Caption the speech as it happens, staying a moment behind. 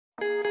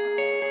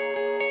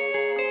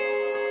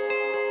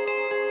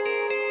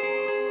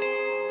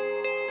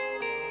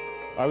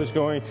I was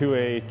going to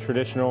a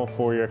traditional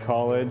four-year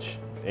college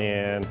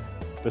and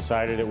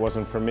decided it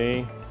wasn't for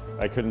me.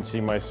 I couldn't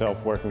see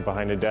myself working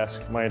behind a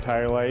desk my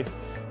entire life.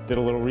 Did a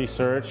little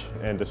research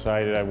and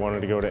decided I wanted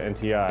to go to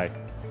NTI.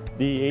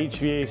 The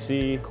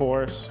HVAC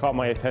course caught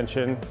my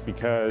attention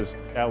because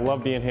I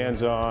love being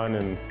hands-on,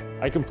 and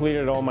I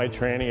completed all my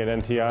training at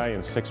NTI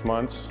in 6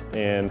 months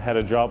and had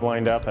a job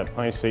lined up at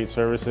Pine State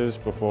Services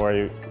before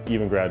I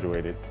even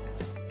graduated.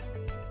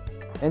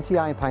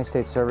 NTI and Pine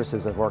State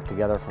Services have worked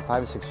together for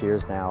 5 or 6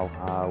 years now.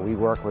 We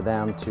work with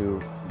them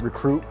to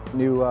recruit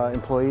new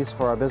employees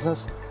for our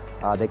business.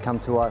 They come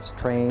to us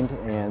trained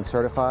and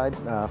certified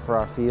for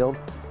our field,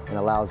 and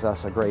allows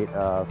us a great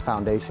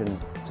foundation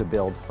to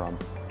build from.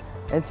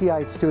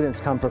 NTI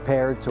students come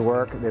prepared to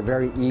work. They're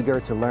very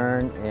eager to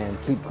learn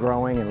and keep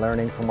growing and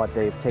learning from what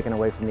they've taken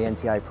away from the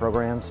NTI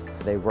programs.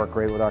 They work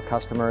great with our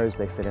customers.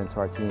 They fit into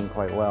our team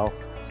quite well,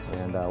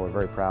 and we're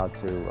very proud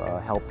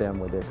to help them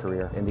with their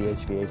career in the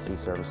HVAC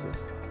services.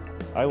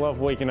 I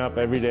love waking up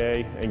every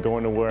day and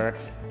going to work.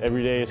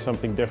 Every day is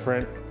something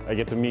different. I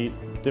get to meet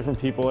different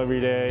people every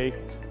day.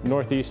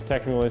 Northeast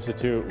Technical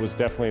Institute was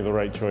definitely the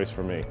right choice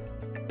for me.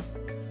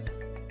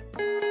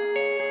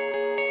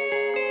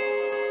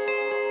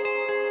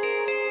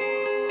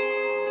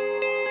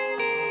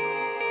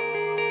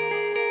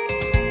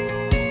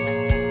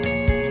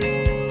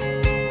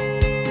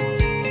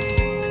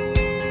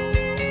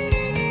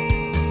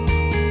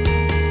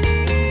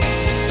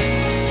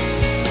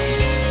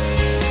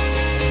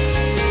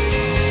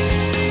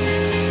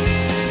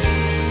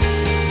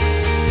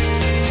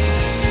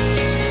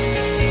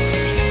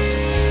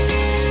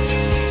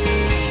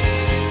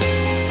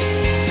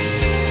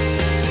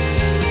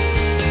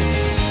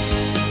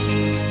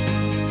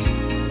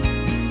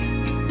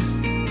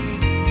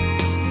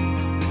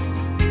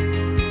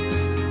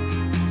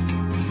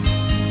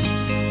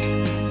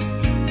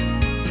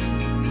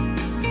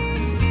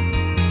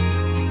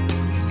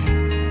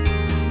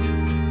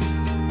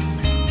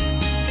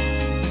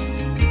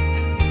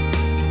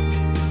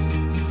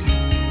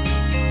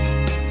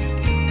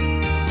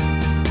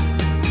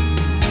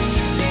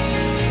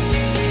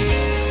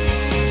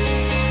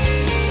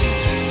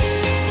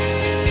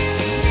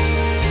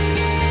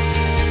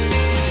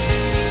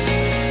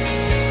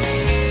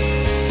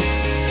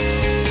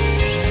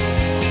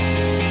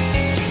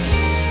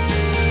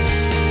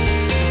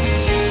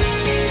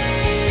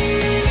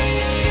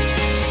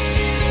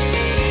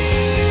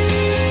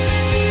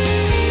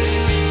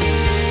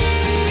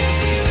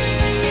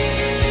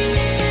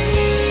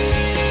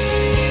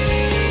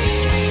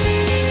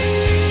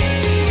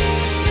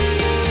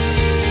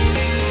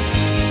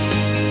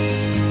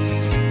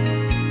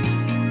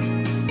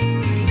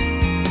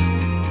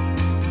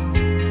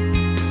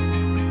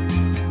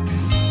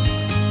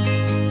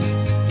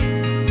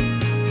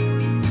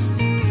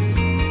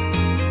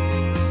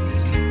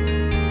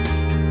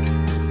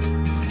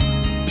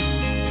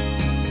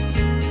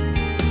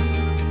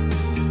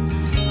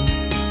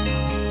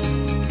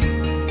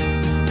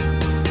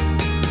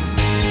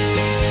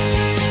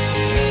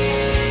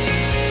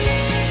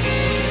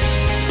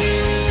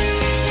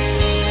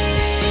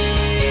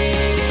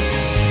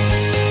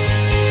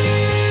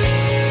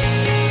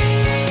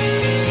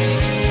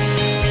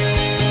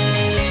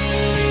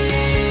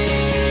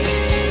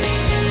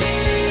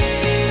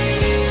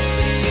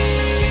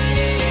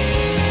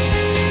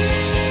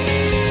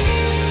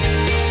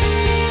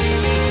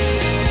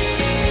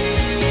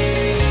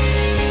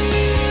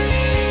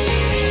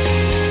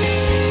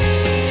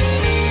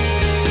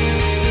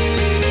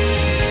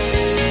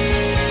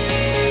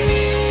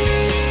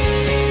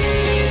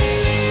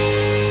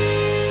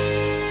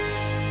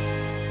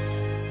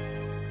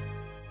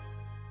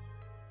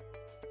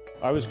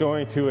 I was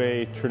going to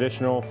a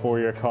traditional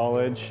four-year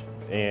college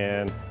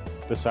and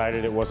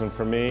decided it wasn't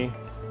for me.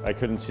 I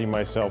couldn't see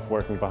myself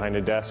working behind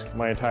a desk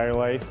my entire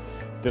life.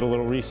 Did a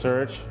little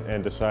research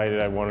and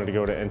decided I wanted to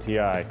go to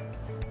NTI.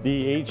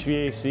 The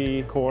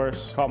HVAC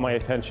course caught my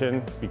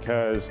attention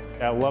because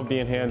I love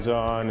being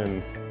hands-on,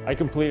 and I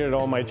completed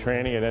all my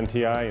training at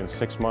NTI in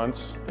 6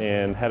 months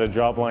and had a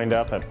job lined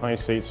up at Pine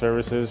State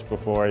Services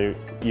before I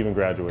even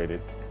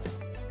graduated.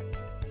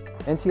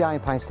 NTI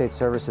and Pine State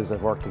Services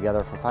have worked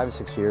together for 5 or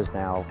 6 years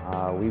now.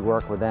 We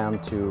work with them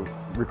to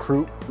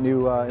recruit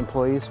new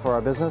employees for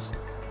our business.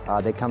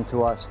 They come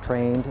to us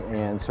trained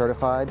and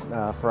certified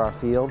for our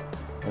field,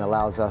 and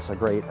allows us a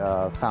great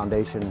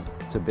foundation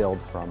to build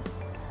from.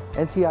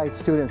 NTI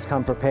students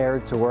come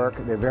prepared to work.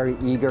 They're very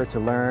eager to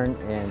learn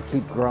and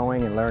keep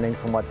growing and learning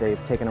from what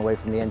they've taken away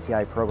from the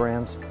NTI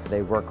programs.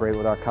 They work great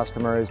with our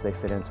customers. They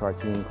fit into our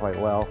team quite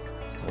well,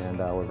 and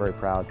we're very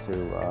proud to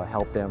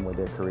help them with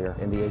their career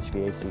in the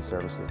HVAC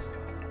services.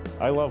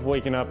 I love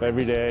waking up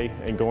every day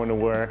and going to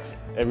work.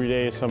 Every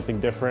day is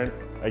something different.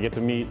 I get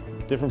to meet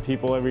different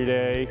people every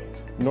day.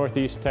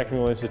 Northeast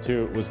Technical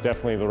Institute was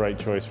definitely the right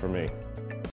choice for me.